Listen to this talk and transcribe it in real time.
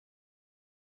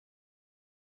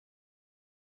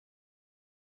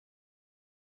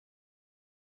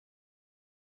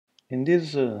In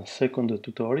this second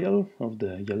tutorial of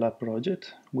the YALLAH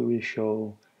project, we will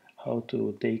show how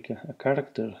to take a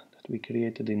character that we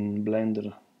created in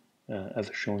Blender as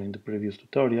shown in the previous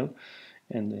tutorial,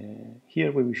 and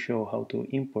here we will show how to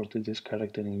import this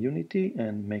character in Unity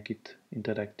and make it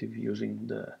interactive using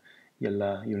the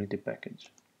YALLAH Unity package.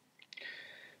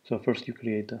 So first you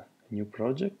create a new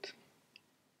project.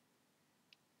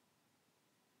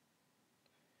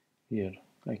 Here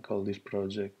I call this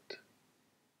project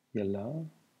YALLAH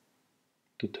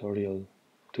tutorial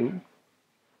 2,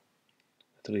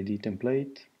 3D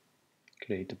template,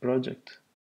 create a project.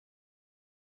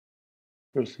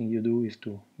 First thing you do is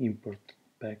to import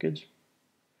package,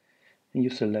 and you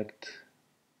select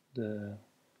the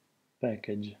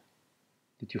package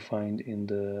that you find in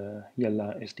the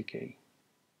YALLAH SDK.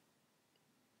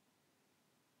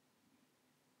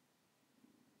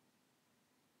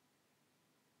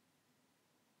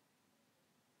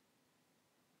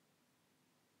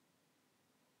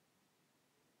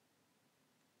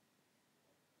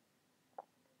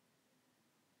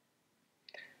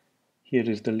 Here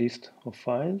is the list of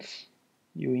files.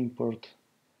 You import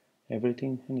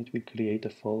everything and it will create a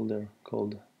folder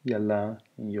called YALLAH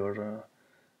in your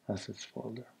assets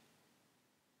folder.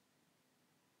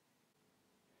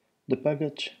 The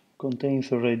package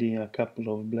contains already a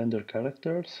couple of Blender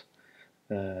characters,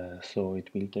 so it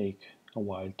will take a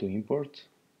while to import,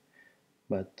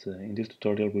 but in this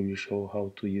tutorial we will show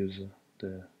how to use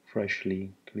the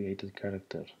freshly created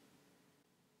character.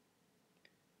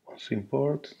 Once you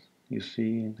import, you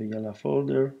see the YALLAH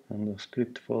folder and the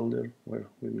script folder where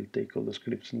we will take all the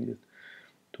scripts needed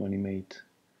to animate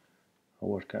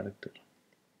our character.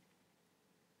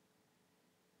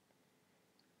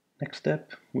 Next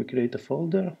step, we create a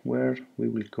folder where we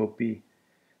will copy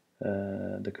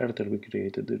the character we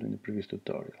created during the previous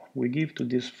tutorial. We give to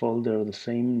this folder the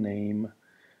same name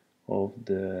of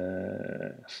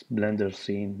the Blender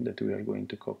scene that we are going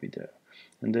to copy there.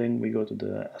 And then we go to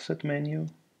the asset menu,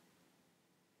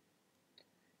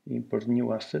 import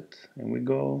new asset, and we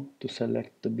go to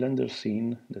select the Blender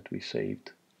scene that we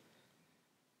saved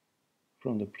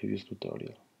from the previous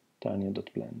tutorial,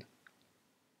 tanya.blend.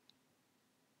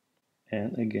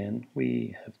 And again,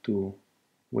 we have to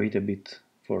wait a bit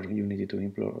for Unity to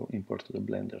import the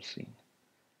Blender scene.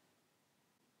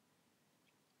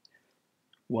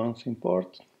 Once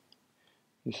import,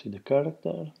 you see the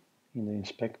character. In the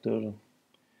inspector,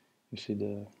 you see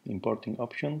the importing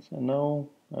options. And now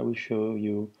I will show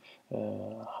you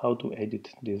how to edit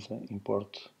this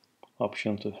import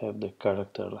option to have the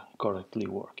character correctly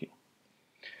working.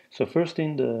 So first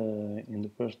in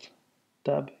the first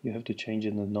tab, you have to change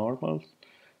in the normal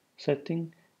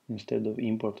setting. Instead of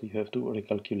import, you have to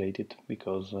recalculate it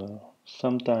because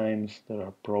sometimes there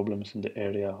are problems in the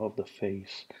area of the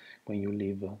face when you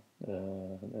leave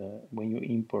when you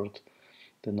import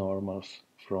the normals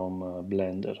from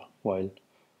Blender, while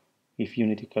if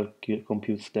Unity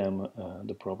computes them,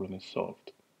 the problem is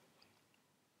solved.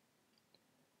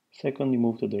 Second, you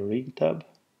move to the rig tab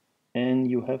and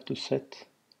you have to set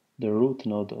the root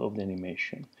node of the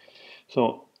animation.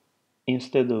 So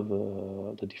instead of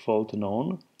the default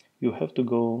none, you have to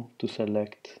go to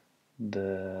select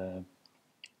the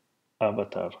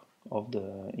avatar of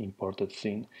the imported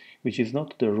scene, which is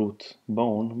not the root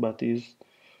bone, but is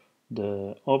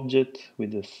the object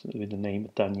with the name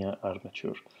Tanya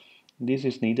Armature. This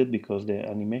is needed because the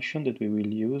animation that we will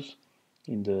use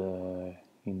in the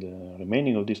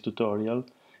remaining of this tutorial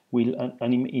will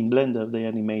in Blender they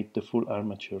animate the full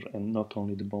armature and not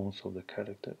only the bones of the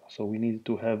character. So we need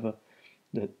to have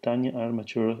the Tanya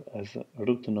armature as a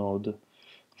root node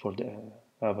for the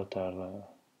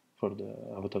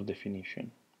avatar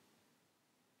definition.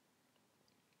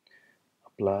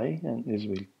 Apply, and this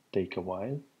will take a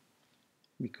while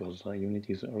because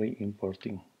Unity is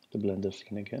re-importing the Blender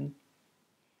scene again.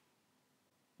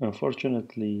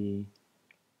 Unfortunately,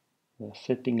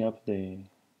 setting up the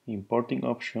importing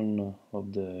option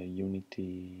of the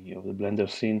Unity of the Blender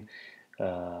scene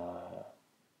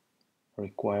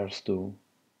requires to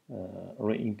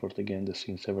re-import again the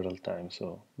scene several times,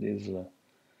 so this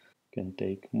can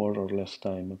take more or less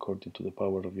time according to the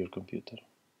power of your computer.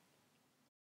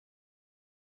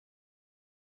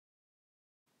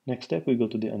 Next step, we go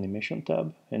to the animation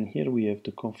tab, and here we have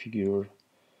to configure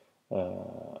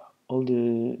all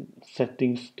the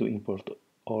settings to import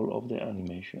all of the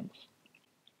animations.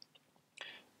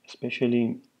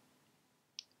 Especially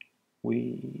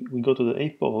we go to the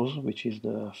A pose, which is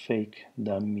the fake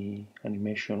dummy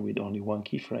animation with only one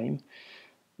keyframe,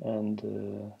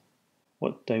 and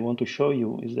what I want to show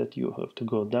you is that you have to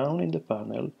go down in the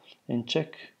panel and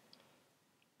check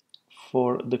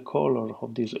for the color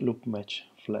of these loop match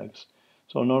flags.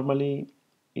 So normally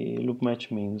a loop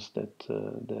match means that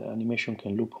the animation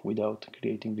can loop without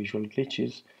creating visual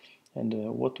glitches, and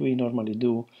what we normally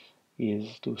do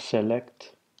is to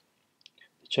select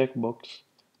the checkbox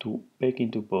to back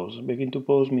into pose. Back into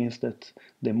pose means that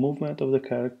the movement of the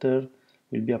character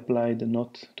will be applied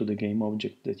not to the game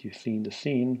object that you see in the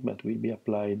scene, but will be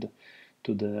applied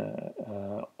to the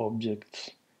objects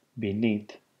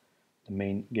beneath the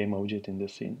main game object in the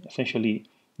scene. Essentially,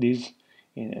 this,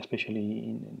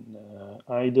 especially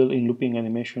idle in looping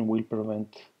animation, will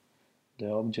prevent the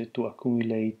object to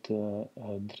accumulate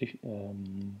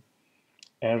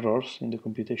errors in the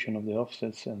computation of the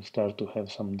offsets and start to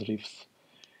have some drifts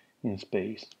in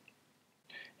space.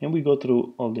 And we go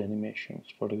through all the animations.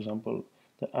 For example,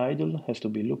 the idle has to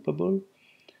be loopable,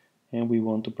 and we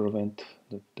want to prevent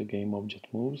that the game object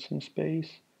moves in space.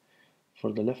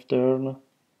 For the left turn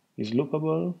is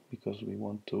loopable because we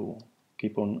want to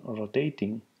keep on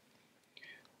rotating,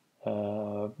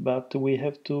 but we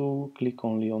have to click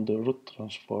only on the root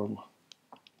transform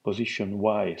position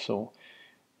Y. So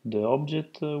the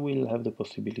object will have the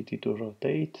possibility to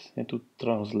rotate and to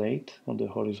translate on the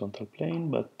horizontal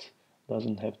plane, but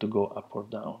doesn't have to go up or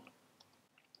down.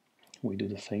 We do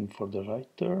the same for the right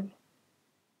turn,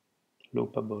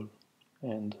 loopable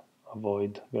and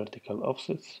avoid vertical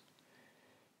offsets.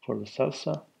 For the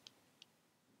salsa,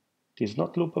 it is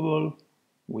not loopable.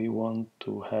 We want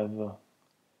to have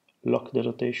lock the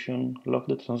rotation, lock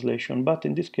the translation, but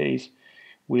in this case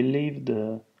we leave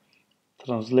the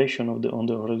translation of on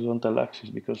the horizontal axis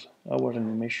because our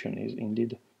animation is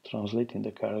indeed translating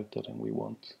the character, and we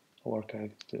want our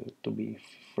character to be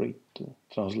free to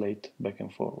translate back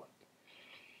and forward.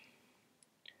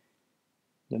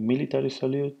 The military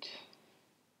salute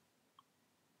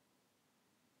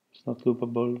is not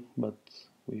loopable, but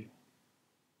we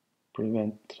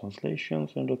prevent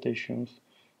translations and rotations.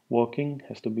 Walking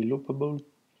has to be loopable.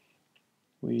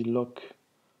 We lock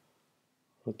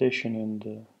rotation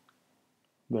and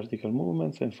vertical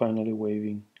movements, and finally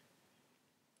waving,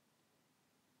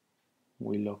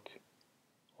 we lock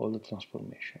all the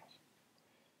transformations.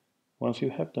 Once you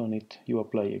have done it, you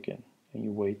apply again and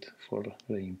you wait for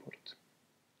the import.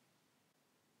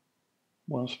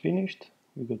 Once finished,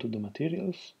 we go to the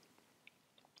materials,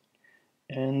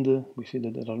 and we see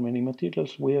that there are many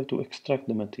materials. We have to extract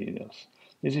the materials.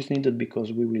 This is needed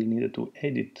because we will need to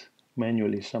edit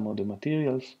manually some of the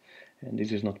materials, and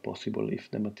this is not possible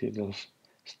if the materials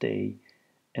stay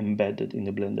embedded in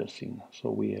the Blender scene. So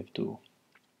we have to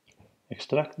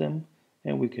extract them,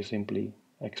 and we can simply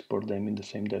export them in the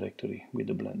same directory with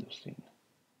the Blender scene.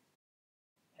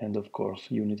 And of course,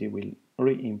 Unity will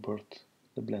re-import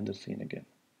the Blender scene again.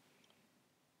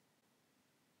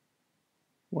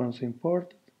 Once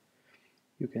imported,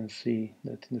 you can see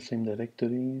that in the same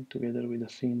directory, together with the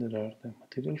scene, there are the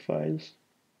material files.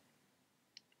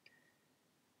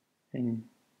 And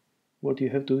what you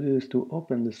have to do is to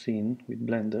open the scene with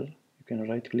Blender. You can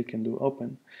right click and do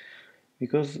open,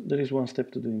 because there is one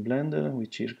step to do in Blender,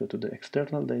 which is go to the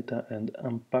external data and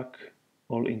unpack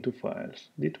all into files.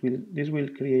 This will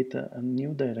create a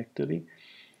new directory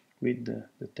with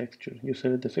the texture. You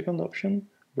select the second option,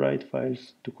 write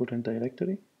files to current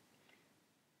directory.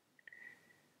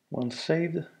 Once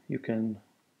saved, you can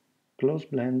close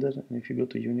Blender, and if you go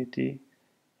to Unity,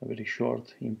 a very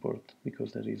short import,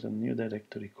 because there is a new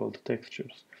directory called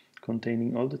textures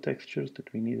containing all the textures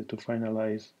that we needed to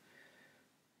finalize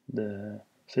the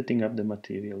setting up the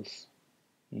materials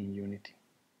in Unity.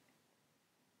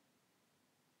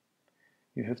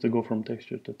 You have to go from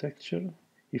texture to texture.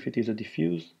 If it is a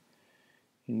diffuse,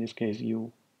 in this case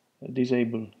you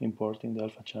disable importing the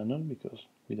alpha channel because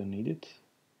we don't need it,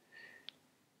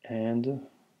 and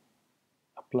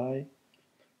apply.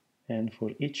 And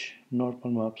for each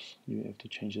normal maps, you have to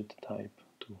change the type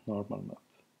to normal map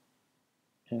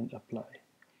and apply.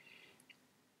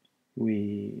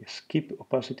 We skip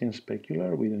opacity and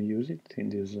specular. We don't use it in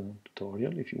this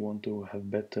tutorial. If you want to have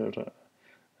better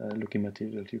looking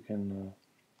materials, you can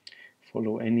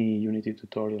follow any Unity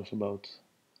tutorials about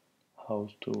how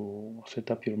to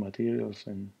set up your materials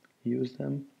and use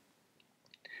them.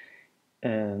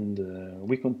 And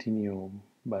we continue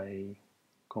by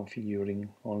configuring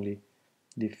only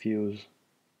diffuse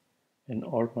and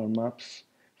normal maps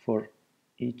for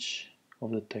each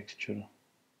of the texture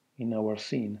in our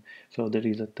scene. So there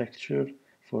is a texture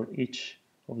for each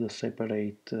of the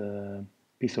separate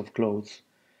piece of clothes,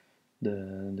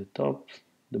 the tops,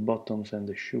 the bottoms and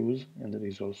the shoes, and there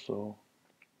is also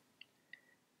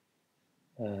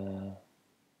a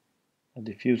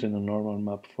diffuse and a normal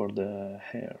map for the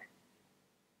hair.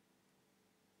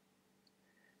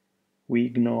 We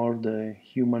ignore the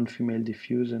human female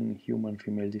diffuse and human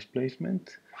female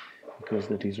displacement because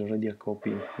there is already a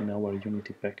copy in our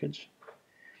Unity package.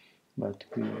 But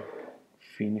we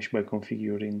finish by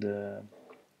configuring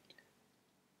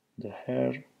the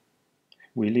hair.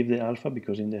 We leave the alpha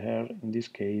because in the hair, in this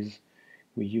case,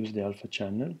 we use the alpha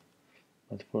channel.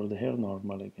 But for the hair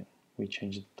normal again, we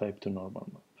change the type to normal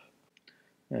map.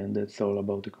 And that's all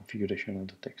about the configuration of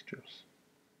the textures.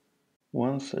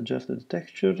 Once adjusted the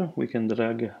texture, we can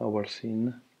drag our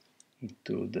scene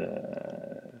into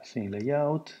the scene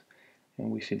layout,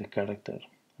 and we see the character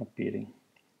appearing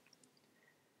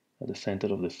at the center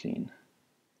of the scene.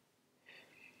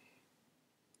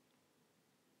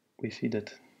 We see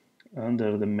that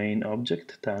under the main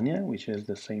object, Tanya, which has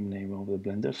the same name of the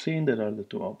Blender scene, there are the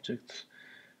two objects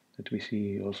that we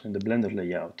see also in the Blender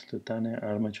layout, the Tanya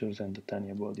armatures and the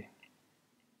Tanya body.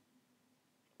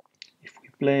 If we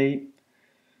play,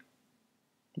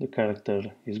 the character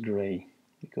is gray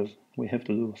because we have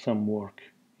to do some work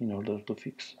in order to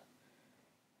fix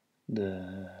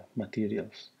the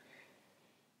materials.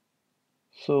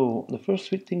 So the first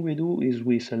thing we do is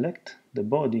we select the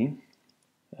body,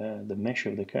 the mesh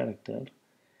of the character,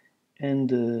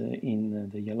 and in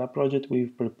the YALLAH project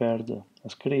we've prepared a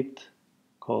script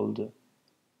called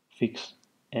fix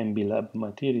MBLab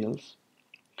materials,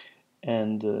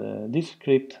 and this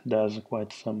script does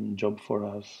quite some job for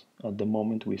us at the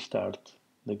moment we start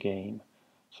the game.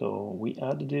 So we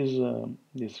add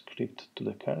this script to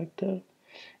the character,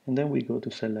 and then we go to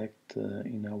select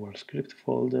in our script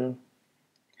folder.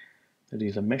 There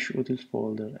is a mesh utils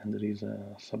folder and there is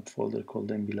a subfolder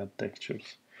called MBLab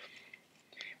textures.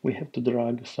 We have to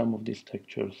drag some of these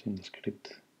textures in the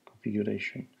script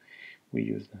configuration. We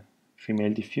use the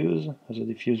female diffuse as a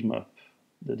diffuse map,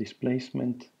 the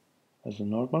displacement as a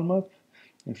normal map,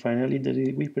 and finally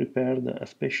we prepared a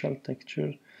special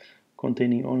texture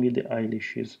containing only the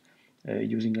eyelashes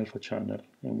using alpha channel,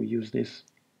 and we use this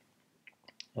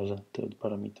as a third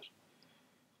parameter.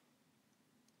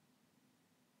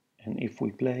 And if we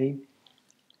play,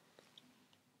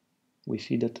 we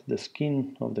see that the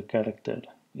skin of the character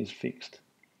is fixed.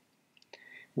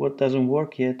 What doesn't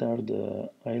work yet are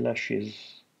the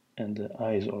eyelashes, and the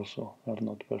eyes also are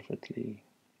not perfectly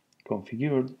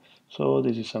configured, so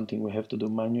this is something we have to do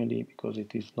manually because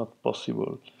it is not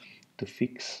possible to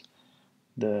fix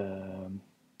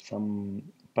some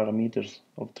parameters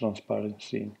of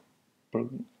transparency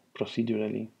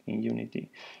procedurally in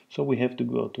Unity. So we have to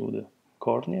go to the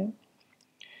cornea,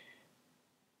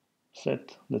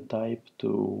 set the type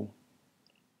to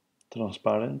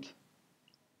transparent,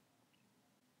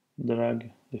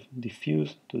 drag the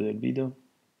diffuse to the albedo,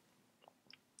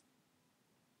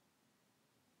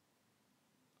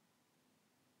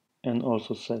 and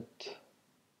also set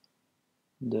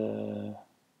the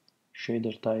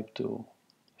shader type to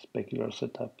specular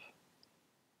setup.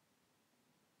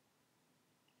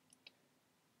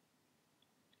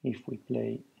 If we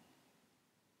play,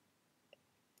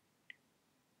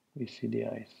 we see the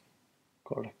eyes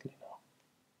correctly now.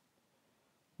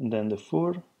 And then the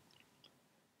fur,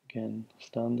 again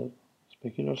standard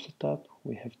specular setup.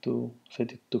 We have to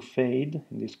set it to fade.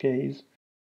 In this case,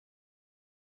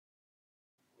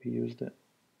 we use the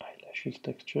eyelashes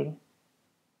texture.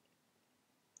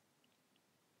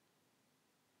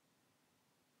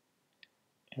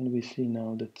 And we see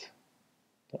now that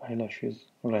the eyelashes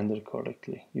render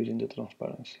correctly using the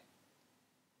transparency.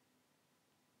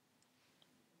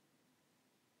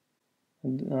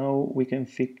 And now we can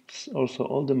fix also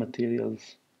all the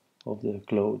materials of the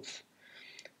clothes.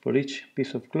 For each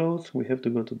piece of clothes, we have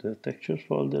to go to the textures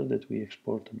folder that we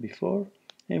exported before,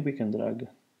 and we can drag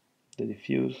the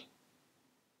diffuse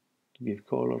to give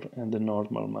color and the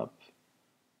normal map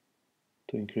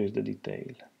to increase the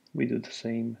detail. We do the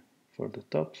same for the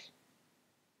tops.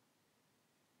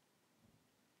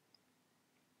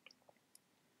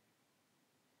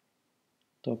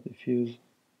 Top diffuse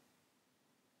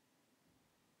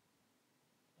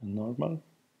and normal.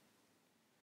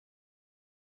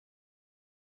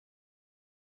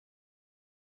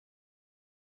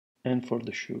 And for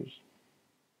the shoes,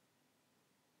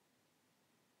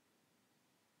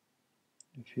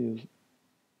 diffuse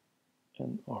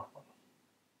and normal.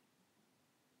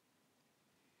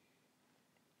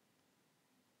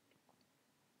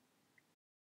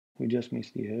 We just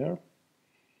missed the hair.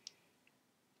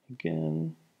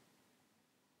 Again,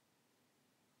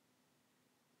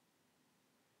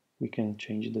 we can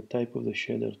change the type of the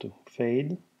shader to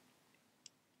fade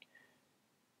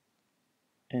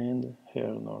and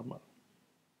hair normal.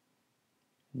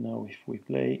 Now if we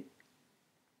play,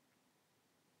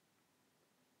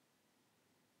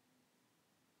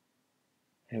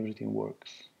 everything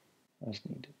works as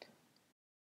needed.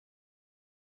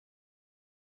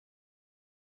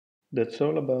 That's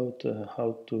all about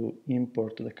how to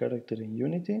import the character in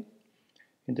Unity.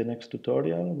 In the next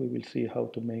tutorial, we will see how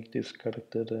to make this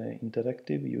character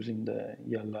interactive using the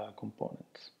YALLAH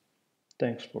components.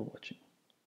 Thanks for watching.